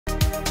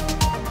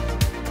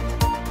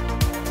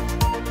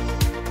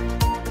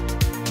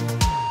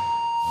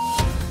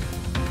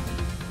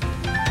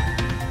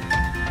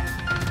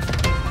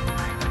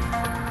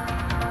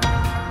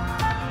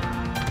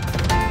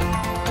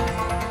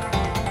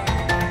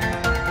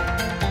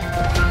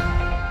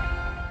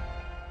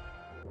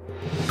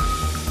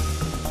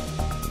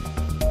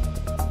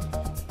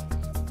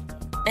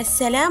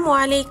Assalamu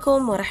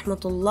alaikum wa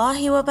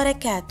rahmatullahi wa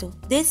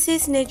barakatuh. This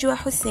is Najwa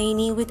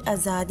Hussaini with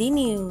Azadi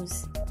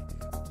News.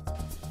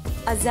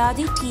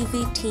 Azadi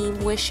TV team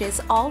wishes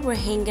all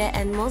Rohingya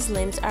and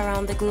Muslims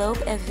around the globe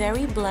a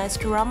very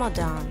blessed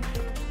Ramadan.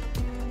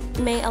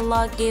 May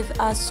Allah give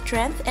us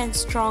strength and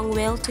strong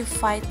will to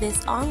fight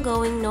this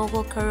ongoing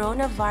novel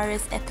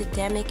coronavirus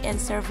epidemic and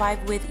survive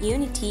with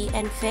unity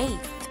and faith.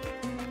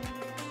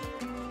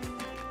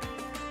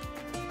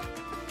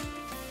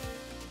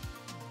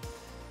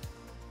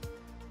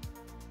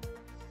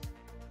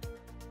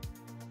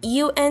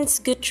 UN's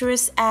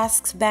Guterres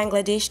asks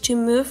Bangladesh to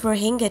move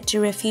Rohingya to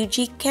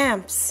refugee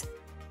camps.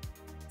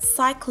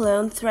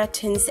 Cyclone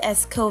threatens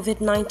as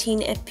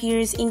COVID-19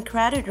 appears in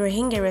crowded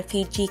Rohingya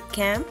refugee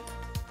camp.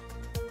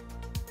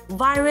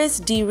 Virus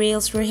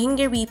derails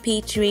Rohingya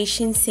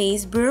repatriation,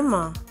 says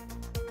Burma.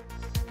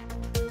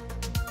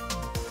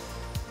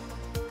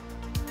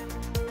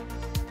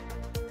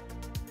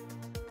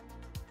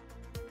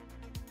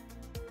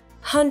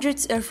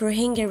 Hundreds of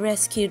Rohingya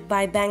rescued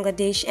by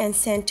Bangladesh and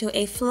sent to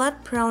a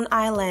flood-prone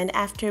island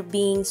after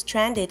being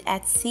stranded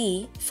at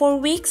sea for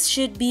weeks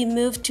should be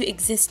moved to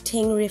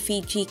existing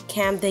refugee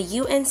camp, the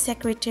UN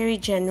Secretary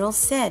General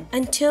said.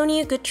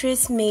 Antonio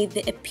Guterres made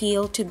the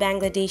appeal to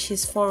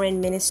Bangladesh's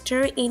foreign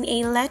minister in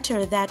a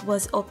letter that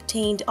was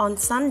obtained on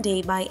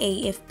Sunday by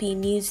AFP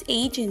news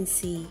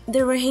agency. The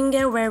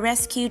Rohingya were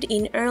rescued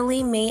in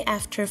early May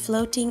after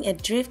floating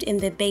adrift in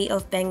the Bay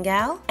of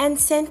Bengal and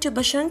sent to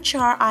Bhasan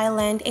Char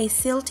Island, a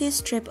silty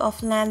strip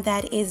of land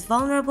that is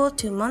vulnerable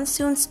to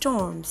monsoon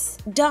storms.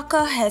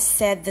 Dhaka has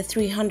said the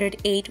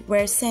 308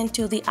 were sent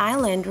to the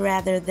island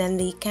rather than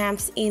the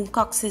camps in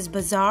Cox's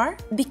Bazar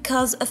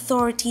because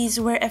authorities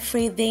were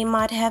afraid they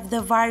might have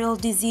the viral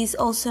disease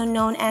also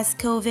known as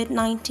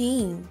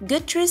COVID-19.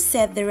 Guterres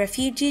said the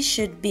refugees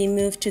should be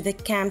moved to the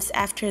camps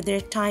after their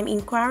time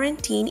in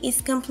quarantine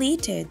is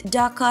completed.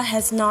 Dhaka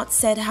has not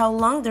said how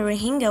long the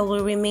Rohingya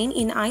will remain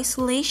in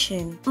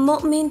isolation.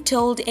 Mu'min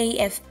told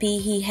AFP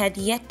he had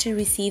yet to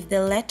receive the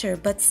letter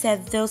but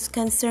said those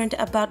concerned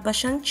about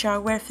Bhasan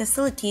Char, where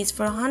facilities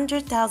for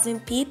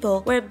 100,000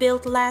 people were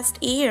built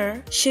last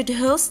year, should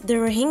host the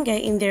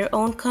Rohingya in their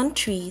own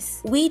countries.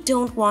 We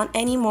don't want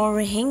any more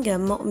Rohingya,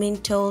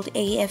 Mu'min told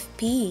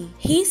AFP.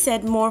 He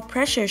said more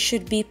pressure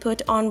should be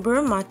put on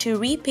Burma to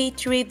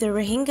repatriate the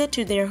Rohingya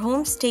to their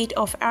home state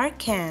of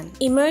Arakan.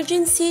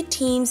 Emergency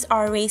teams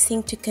are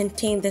racing to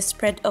contain the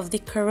spread of the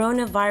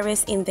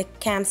coronavirus in the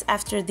camps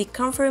after the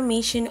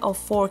confirmation of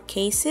 4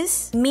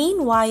 cases.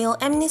 Meanwhile,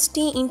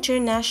 Amnesty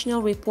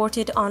International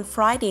reported on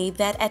Friday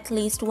that at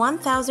least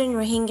 1,000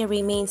 Rohingya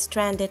remain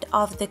stranded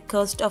off the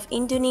coast of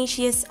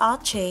Indonesia's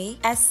Aceh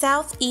as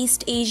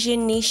Southeast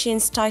Asian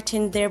nations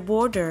tightened their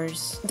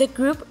borders. The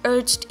group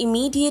urged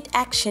immediate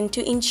action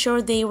to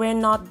ensure they were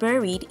not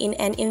buried in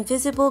an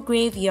invisible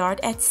graveyard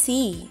at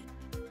sea.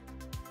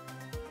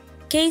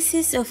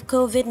 Cases of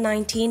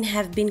COVID-19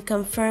 have been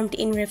confirmed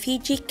in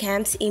refugee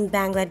camps in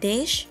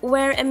Bangladesh,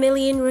 where 1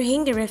 million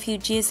Rohingya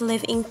refugees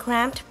live in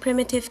cramped,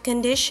 primitive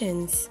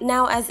conditions.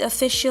 Now, as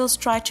officials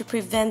try to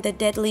prevent the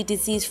deadly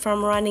disease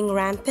from running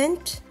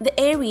rampant, the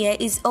area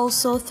is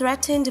also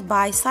threatened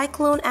by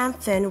Cyclone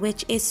Amphan,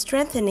 which is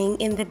strengthening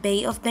in the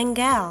Bay of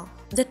Bengal.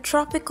 The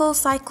tropical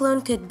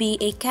cyclone could be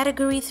a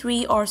Category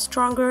 3 or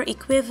stronger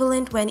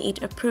equivalent when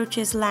it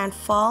approaches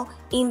landfall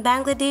in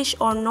Bangladesh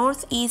or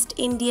northeast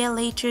India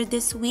later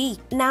this week.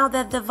 Now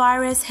that the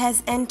virus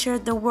has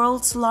entered the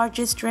world's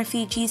largest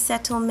refugee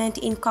settlement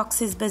in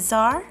Cox's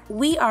Bazar,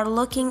 we are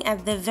looking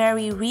at the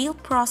very real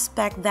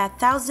prospect that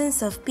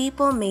thousands of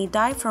people may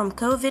die from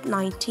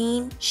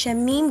COVID-19,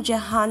 Shamim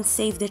Jahan,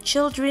 Save the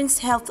Children's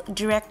Health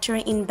Director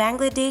in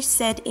Bangladesh,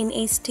 said in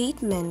a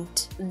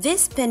statement.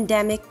 This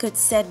pandemic could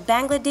set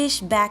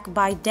Bangladesh back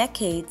by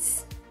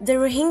decades. The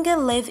Rohingya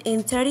live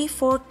in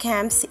 34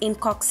 camps in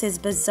Cox's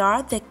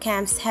Bazar. The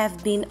camps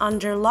have been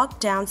under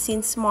lockdown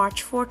since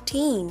March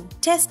 14.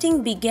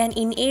 Testing began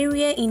in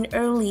area in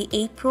early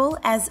April.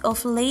 As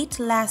of late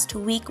last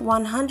week,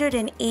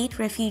 108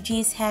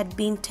 refugees had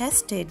been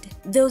tested.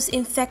 Those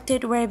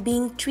infected were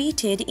being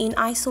treated in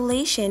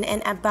isolation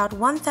and about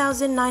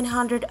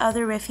 1,900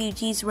 other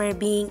refugees were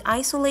being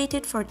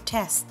isolated for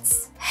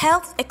tests.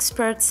 Health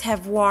experts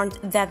have warned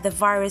that the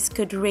virus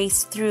could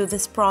race through the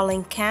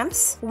sprawling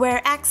camps,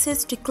 where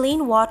access to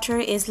clean water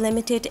is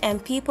limited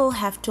and people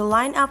have to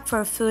line up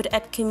for food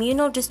at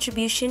communal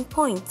distribution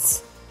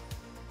points.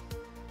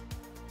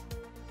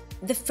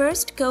 The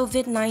first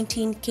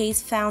COVID-19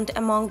 case found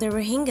among the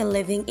Rohingya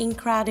living in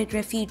crowded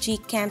refugee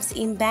camps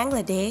in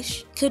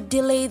Bangladesh could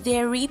delay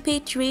their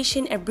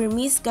repatriation, a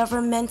Burmese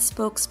government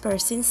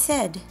spokesperson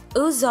said.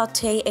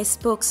 Uzote, a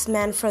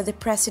spokesman for the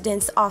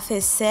president's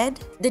office, said,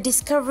 "The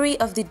discovery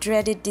of the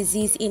dreaded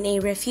disease in a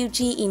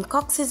refugee in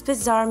Cox's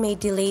Bazar may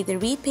delay the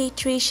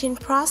repatriation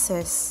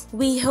process.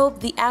 We hope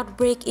the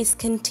outbreak is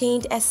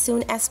contained as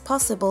soon as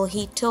possible,"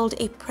 he told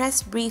a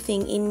press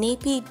briefing in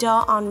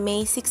Naypyidaw on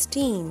May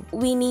 16.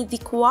 "We need the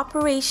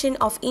cooperation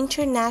of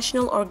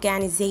international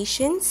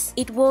organizations.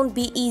 It won't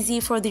be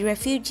easy for the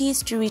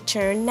refugees to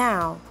return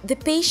now." now. The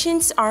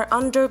patients are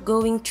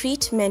undergoing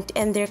treatment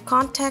and their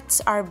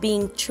contacts are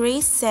being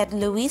traced, said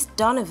Louise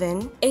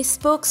Donovan, a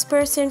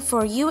spokesperson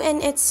for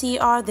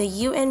UNHCR, the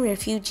UN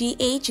Refugee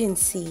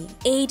Agency.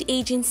 Aid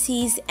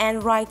agencies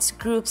and rights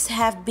groups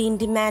have been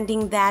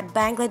demanding that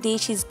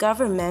Bangladesh's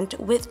government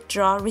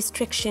withdraw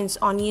restrictions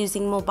on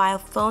using mobile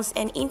phones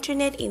and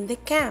internet in the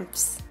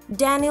camps.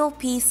 Daniel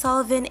P.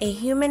 Sullivan, a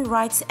human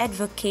rights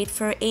advocate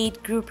for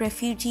aid group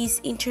Refugees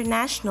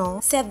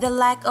International, said the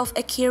lack of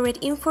accurate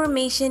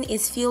information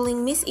is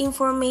fueling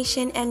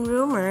misinformation and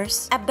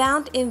rumors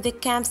abound in the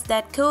camps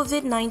that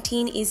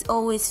COVID-19 is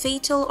always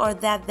fatal or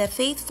that the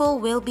faithful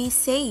will be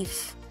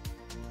safe.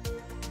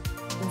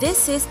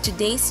 This is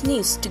today's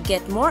news. To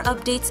get more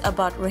updates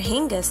about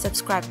Rohingya,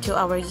 subscribe to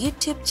our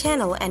YouTube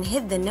channel and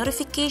hit the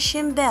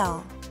notification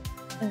bell.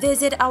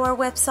 Visit our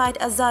website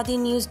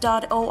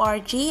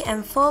azadinews.org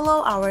and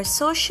follow our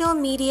social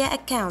media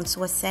accounts.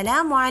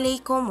 Wassalamu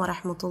alaikum wa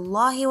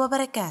rahmatullahi wa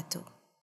barakatuh.